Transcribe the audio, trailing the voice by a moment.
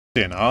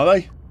in, are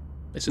they?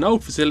 It's an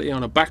old facility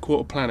on a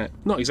backwater planet,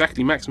 not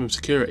exactly maximum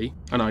security,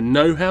 and I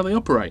know how they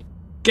operate.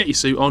 Get your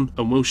suit on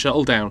and we'll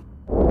shuttle down.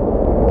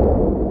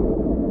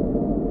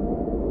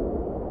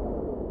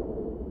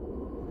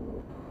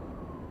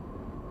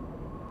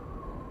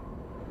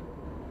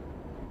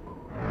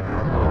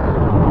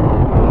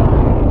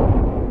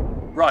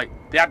 Right,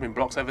 the admin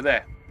block's over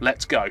there.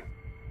 Let's go.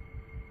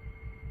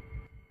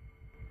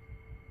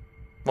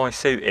 My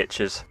suit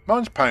itches.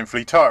 Mine's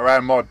painfully tight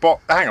around my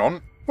hang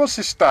on, what's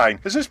this stain?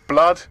 Is this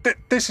blood?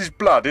 This is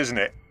blood, isn't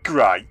it?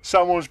 Great,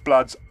 someone's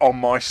blood's on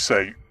my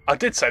suit. I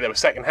did say they were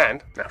second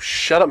hand. Now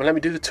shut up and let me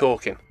do the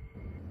talking.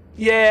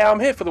 Yeah, I'm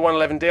here for the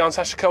 111D on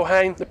Sasha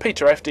Culhane. The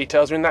Peter F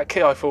details are in that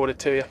key I forwarded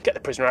to you. Get the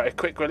prisoner out here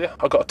quick, will you?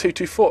 I've got a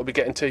 224 to be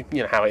getting to.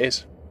 You know how it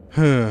is.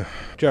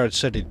 Jared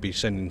said he'd be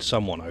sending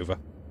someone over.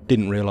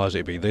 Didn't realise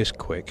it'd be this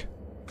quick.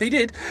 He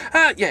did?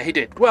 Yeah, he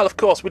did. Well, of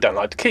course, we don't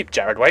like to keep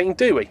Jared waiting,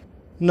 do we?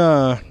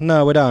 No,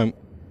 we don't.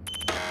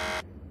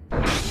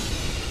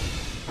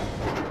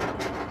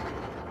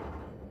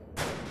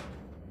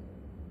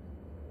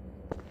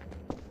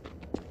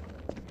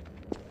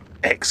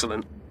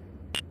 Excellent.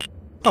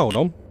 Hold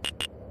on.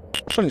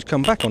 Something's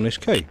come back on this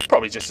key.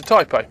 Probably just a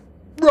typo.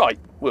 Right,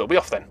 we'll be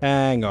off then.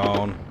 Hang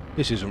on.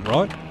 This isn't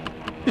right.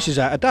 This is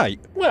out of date.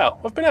 Well,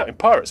 I've been out in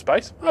pirate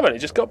space. I've only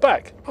just got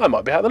back. I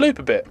might be out of the loop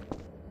a bit.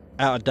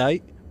 Out of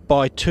date?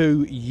 By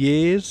 2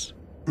 years?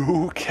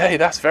 Okay,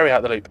 that's very out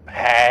of the loop.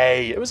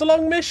 Hey, it was a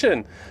long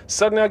mission.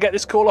 Suddenly I get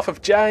this call off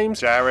of James.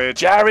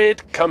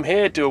 Jared, come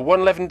here, do a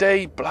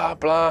 111D, blah,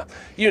 blah.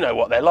 You know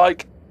what they're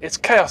like. It's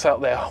chaos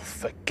out there. Oh,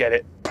 forget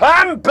it.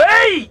 Plan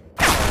B!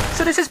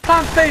 So this is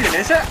Plan B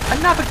then, is it?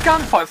 Another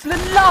gunfight, for the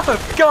love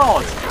of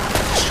God!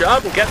 Shut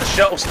up and get the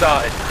shuttle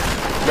started.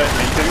 Let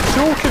me do the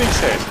talking, he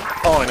says.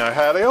 I know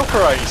how they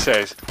operate, he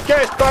says.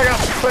 Get us back up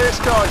to clear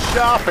sky,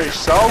 sharpish,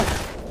 soul.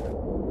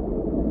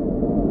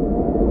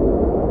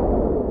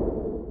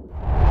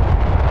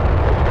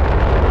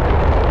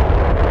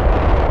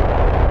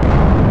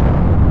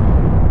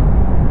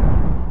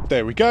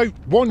 There we go.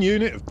 1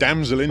 unit of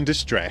damsel in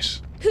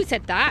distress. Who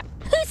said that?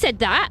 Who said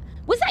that?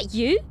 Was that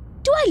you?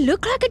 Do I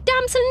look like a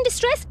damsel in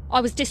distress?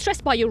 I was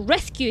distressed by your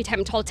rescue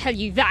attempt, I'll tell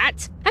you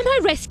that. Am I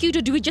rescued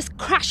or do we just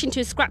crash into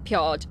a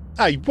scrapyard?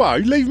 Hey, whoa,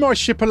 leave my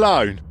ship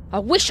alone. I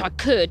wish I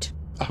could.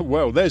 Oh,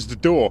 well, there's the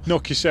door.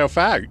 Knock yourself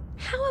out.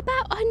 How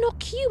about I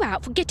knock you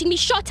out for getting me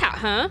shot at,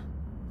 huh?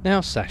 Now,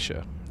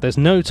 Sasha, there's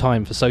no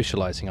time for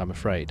socialising, I'm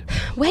afraid.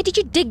 Where did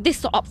you dig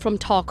this up from,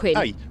 Tarquin?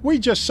 Hey, we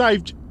just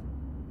saved...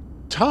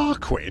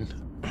 Tarquin?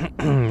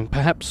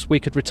 Perhaps we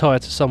could retire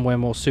to somewhere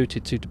more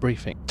suited to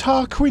debriefing.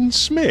 Tarquin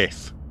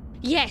Smith?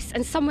 Yes,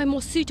 and somewhere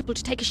more suitable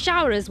to take a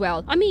shower as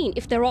well. I mean,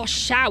 if there are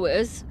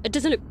showers, it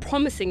doesn't look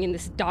promising in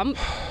this dump.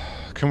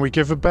 Can we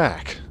give her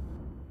back?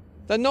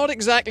 They're not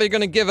exactly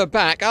going to give her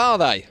back, are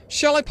they?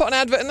 Shall I put an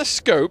advert in the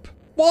Scoop?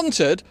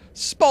 Wanted,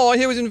 spy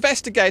who is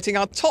investigating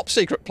our top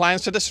secret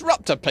plans to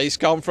disrupt a peace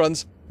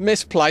conference.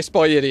 Misplaced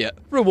by idiot.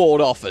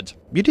 Reward offered.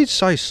 You did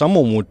say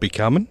someone would be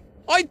coming.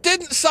 I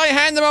didn't say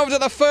hand them over to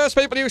the first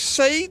people you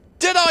see,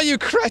 did I, you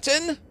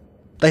cretin?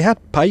 They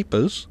had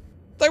papers.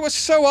 They were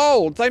so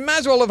old, they may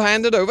as well have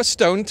handed over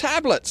stone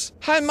tablets.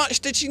 How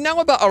much did she know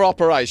about our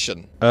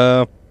operation?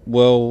 Well?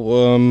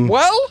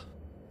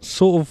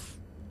 Sort of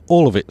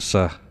all of it,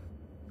 sir.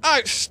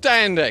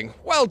 Outstanding.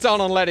 Well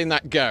done on letting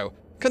that go.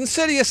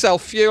 Consider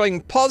yourself fueling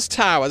POS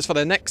towers for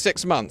the next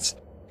 6 months.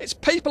 It's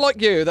people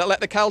like you that let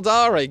the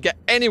Caldari get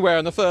anywhere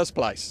in the first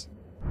place.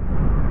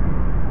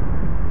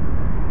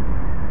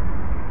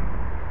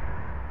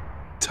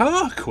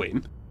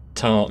 Tarquin?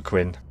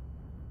 Tarquin.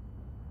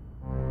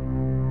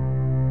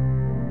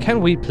 Can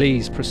we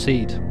please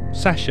proceed?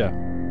 Sasha.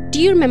 Do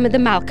you remember the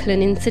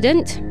Malcolm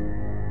incident?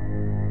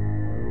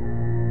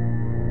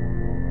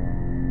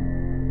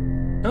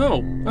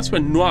 Oh, that's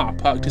when Noir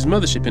parked his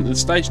mothership into the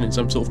station in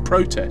some sort of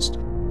protest.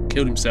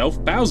 Killed himself,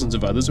 thousands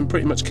of others, and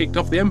pretty much kicked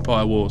off the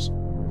Empire Wars.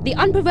 The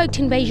unprovoked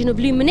invasion of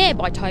Luminaire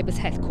by Tibus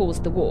Heth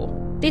caused the war.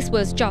 This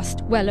was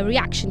just, well, a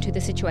reaction to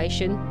the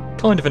situation.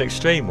 Kind of an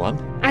extreme one.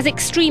 As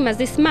extreme as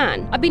this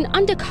man. I've been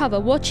undercover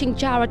watching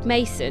Jared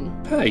Mason.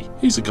 Hey,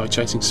 he's the guy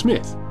chasing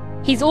Smith.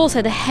 He's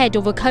also the head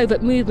of a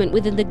covert movement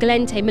within the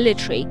Galente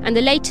military and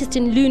the latest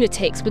in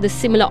lunatics with a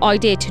similar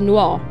idea to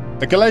Noir.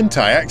 A Galente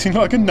acting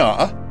like a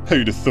nutter?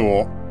 Who'd have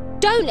thought?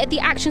 Don't let the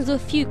actions of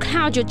a few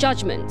cloud your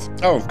judgment.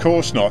 Oh, of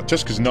course not.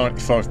 Just because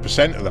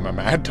 95% of them are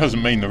mad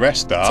doesn't mean the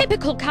rest are.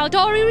 Typical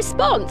Caldari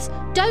response.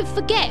 Don't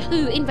forget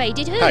who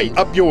invaded who. Hey,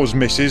 up yours,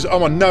 missus.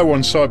 I'm on no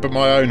one's side but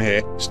my own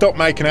here. Stop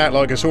making out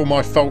like it's all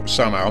my fault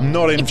somehow. I'm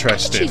not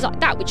interested. It's attitudes like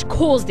that which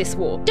caused this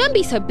war. Don't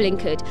be so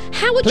blinkered.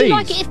 How would Please, you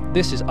like it if...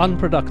 This is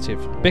unproductive.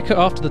 Bicker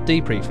after the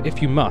debrief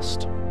if you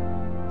must.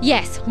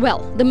 Yes, well,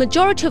 the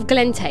majority of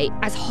Galente,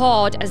 as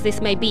hard as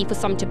this may be for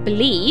some to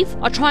believe,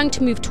 are trying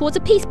to move towards a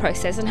peace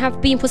process and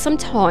have been for some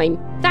time.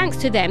 Thanks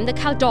to them, the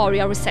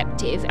Caldari are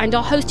receptive and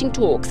are hosting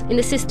talks in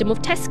the system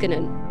of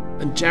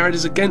Teskanen. And Jared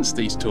is against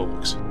these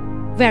talks.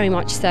 Very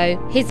much so.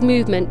 His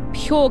movement,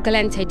 Pure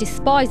Galente,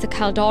 despised the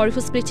Caldari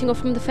for splitting off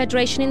from the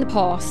Federation in the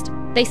past.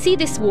 They see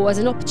this war as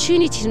an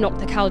opportunity to knock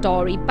the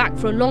Caldari back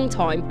for a long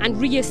time and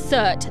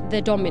reassert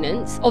the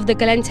dominance of the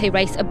Gallente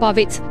race above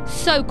its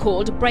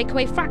so-called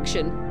breakaway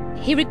fraction.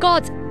 He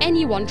regards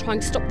anyone trying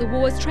to stop the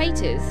war as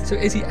traitors. So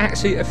is he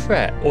actually a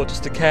threat, or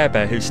just a Care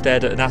Bear who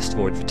stared at an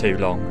asteroid for too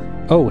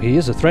long? Oh, he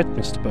is a threat,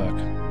 Mr.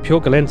 Burke.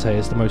 Pure Gallente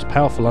is the most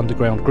powerful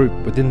underground group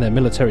within their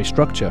military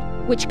structure,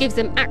 which gives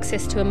them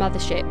access to a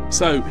mothership.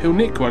 So he'll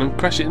nick one and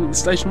crash it into the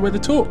station where the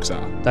talks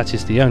are? That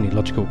is the only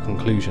logical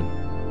conclusion.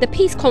 The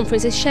peace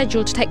conference is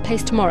scheduled to take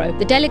place tomorrow.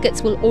 The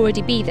delegates will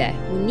already be there.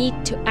 We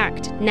need to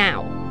act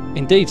now.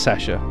 Indeed,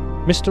 Sasha.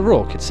 Mr.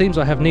 Rourke, it seems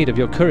I have need of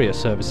your courier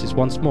services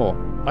once more.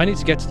 I need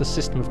to get to the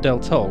system of Del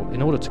Toll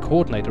in order to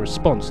coordinate a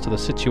response to the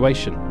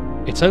situation.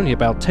 It's only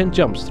about 10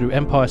 jumps through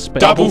Empire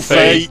Space. Double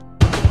fee!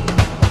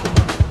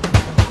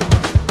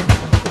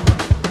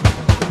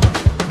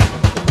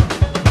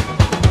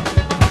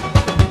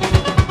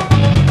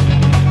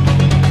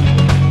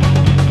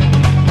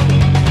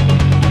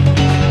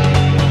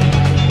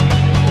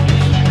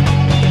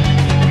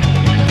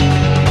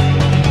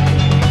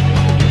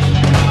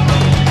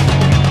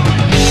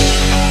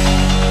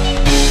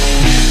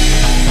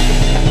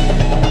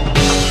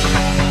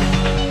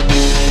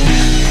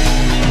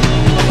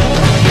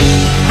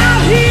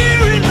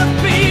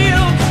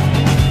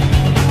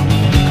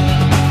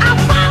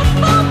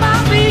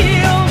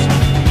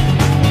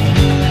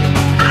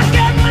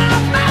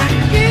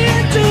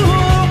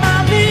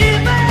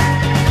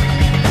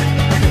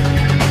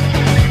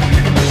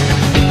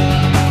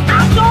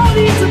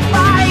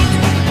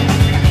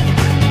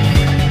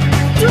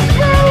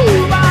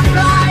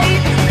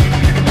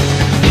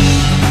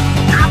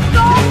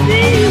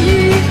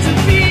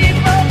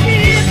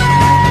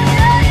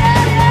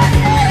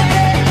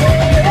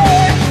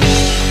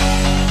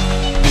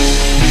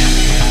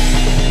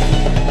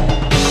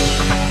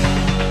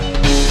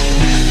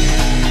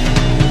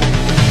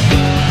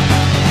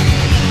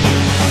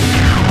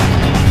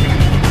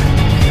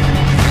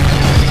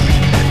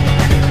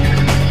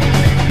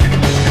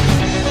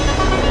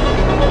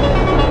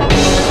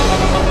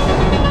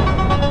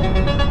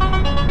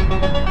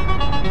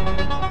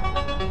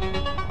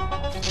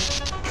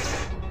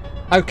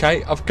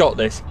 Okay, I've got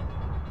this.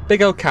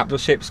 Big old capital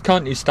ships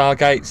can't use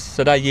stargates,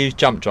 so they use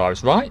jump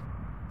drives, right?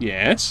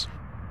 Yes.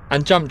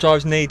 And jump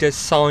drives need a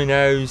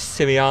Sinosaural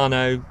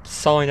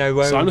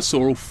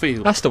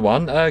field. That's the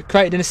one,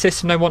 created in a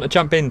system they want to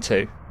jump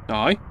into.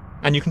 Aye.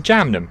 And you can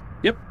jam them.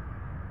 Yep.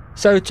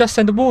 So just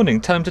send a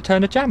warning, tell them to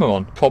turn the jammer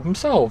on. Problem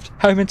solved.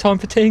 Home in time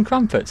for tea and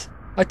crumpets.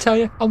 I tell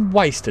you, I'm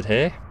wasted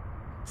here.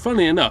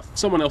 Funnily enough,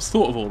 someone else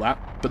thought of all that,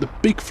 but the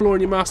big flaw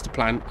in your master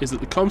plan is that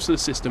the comms to the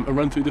system are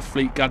run through the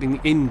fleet guarding the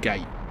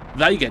in-gate.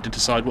 They get to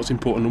decide what's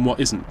important and what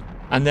isn't.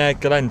 And they're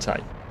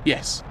Gallente?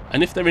 Yes,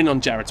 and if they're in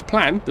on Jared's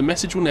plan, the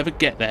message will never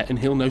get there and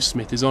he'll know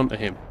Smith is onto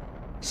him.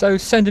 So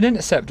send an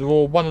interceptor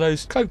or one of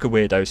those cloaker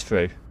weirdos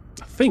through?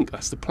 I think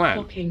that's the plan.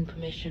 Docking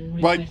permission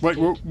Wait,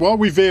 why are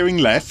we veering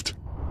left?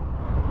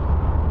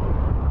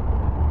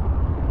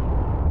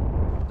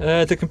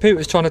 The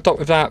computer's trying to dock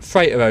with that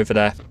freighter over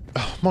there.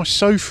 Oh, my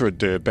sofa would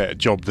do a better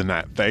job than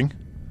that thing.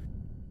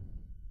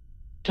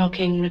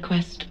 Docking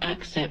request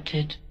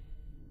accepted.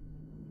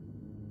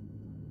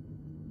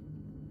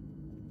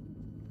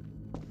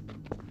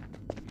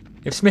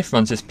 If Smith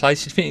runs this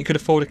place, you'd think he could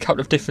afford a couple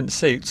of different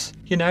suits.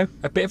 You know,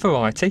 a bit of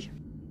variety.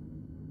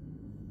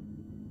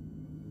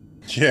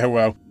 Yeah,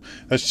 well,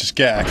 let's just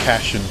get our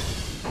cash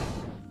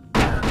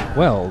and...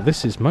 Well,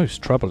 this is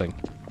most troubling.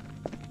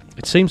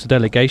 It seems the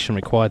delegation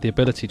required the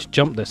ability to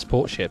jump their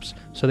support ships,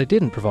 so they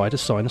didn't provide a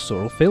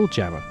sinosaural field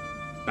jammer.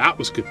 That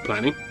was good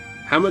planning.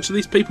 How much are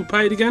these people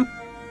paid again?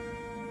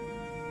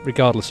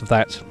 Regardless of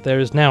that, there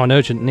is now an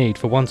urgent need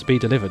for one to be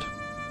delivered.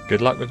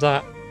 Good luck with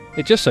that.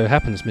 It just so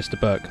happens, Mr.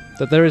 Burke,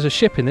 that there is a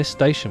ship in this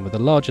station with a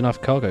large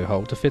enough cargo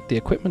hold to fit the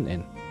equipment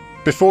in.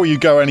 Before you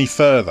go any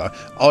further,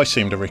 I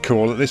seem to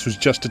recall that this was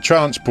just a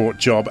transport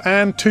job,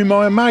 and to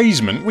my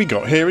amazement, we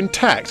got here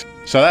intact.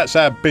 So that's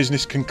our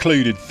business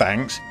concluded,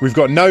 thanks. We've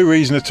got no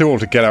reason at all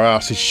to get our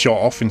asses shot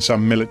off in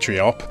some military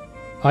op.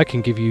 I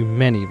can give you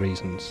many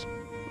reasons.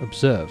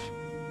 Observe.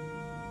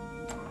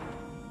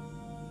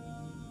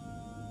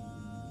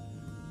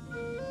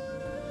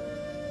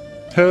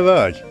 Who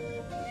are they?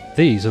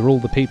 These are all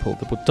the people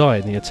that would die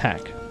in the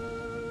attack.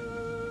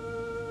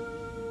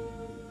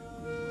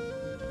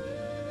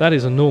 That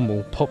is a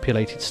normal,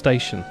 populated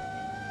station.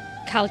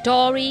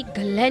 Caldari,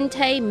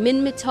 Gallente,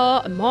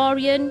 Minmatar,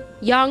 Amarian,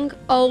 young,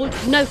 old,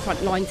 no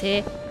front lines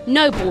here,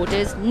 no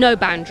borders, no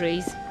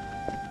boundaries.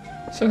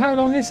 So how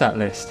long is that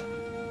list?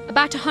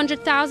 About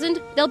 100,000.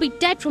 They'll be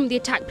dead from the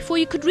attack before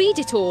you could read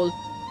it all.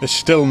 It's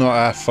still not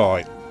our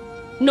fight.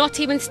 Not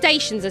even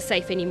stations are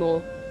safe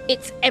anymore.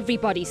 It's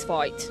everybody's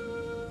fight.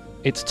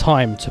 It's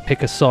time to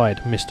pick a side,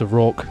 Mr.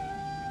 Rourke.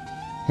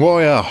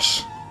 Why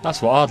us?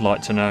 That's what I'd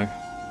like to know.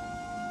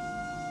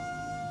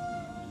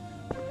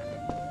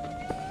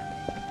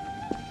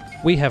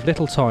 We have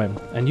little time,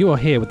 and you are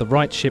here with the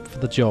right ship for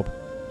the job.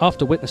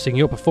 After witnessing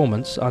your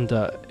performance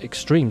under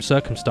extreme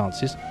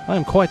circumstances, I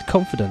am quite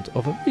confident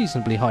of a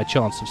reasonably high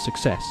chance of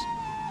success.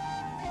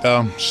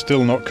 I'm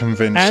still not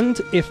convinced. And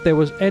if there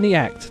was any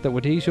act that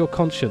would ease your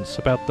conscience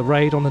about the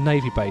raid on the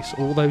Navy base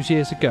all those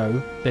years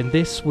ago, then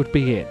this would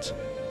be it.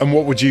 And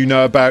what would you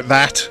know about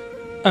that?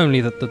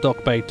 Only that the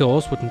dock bay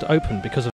doors wouldn't open because of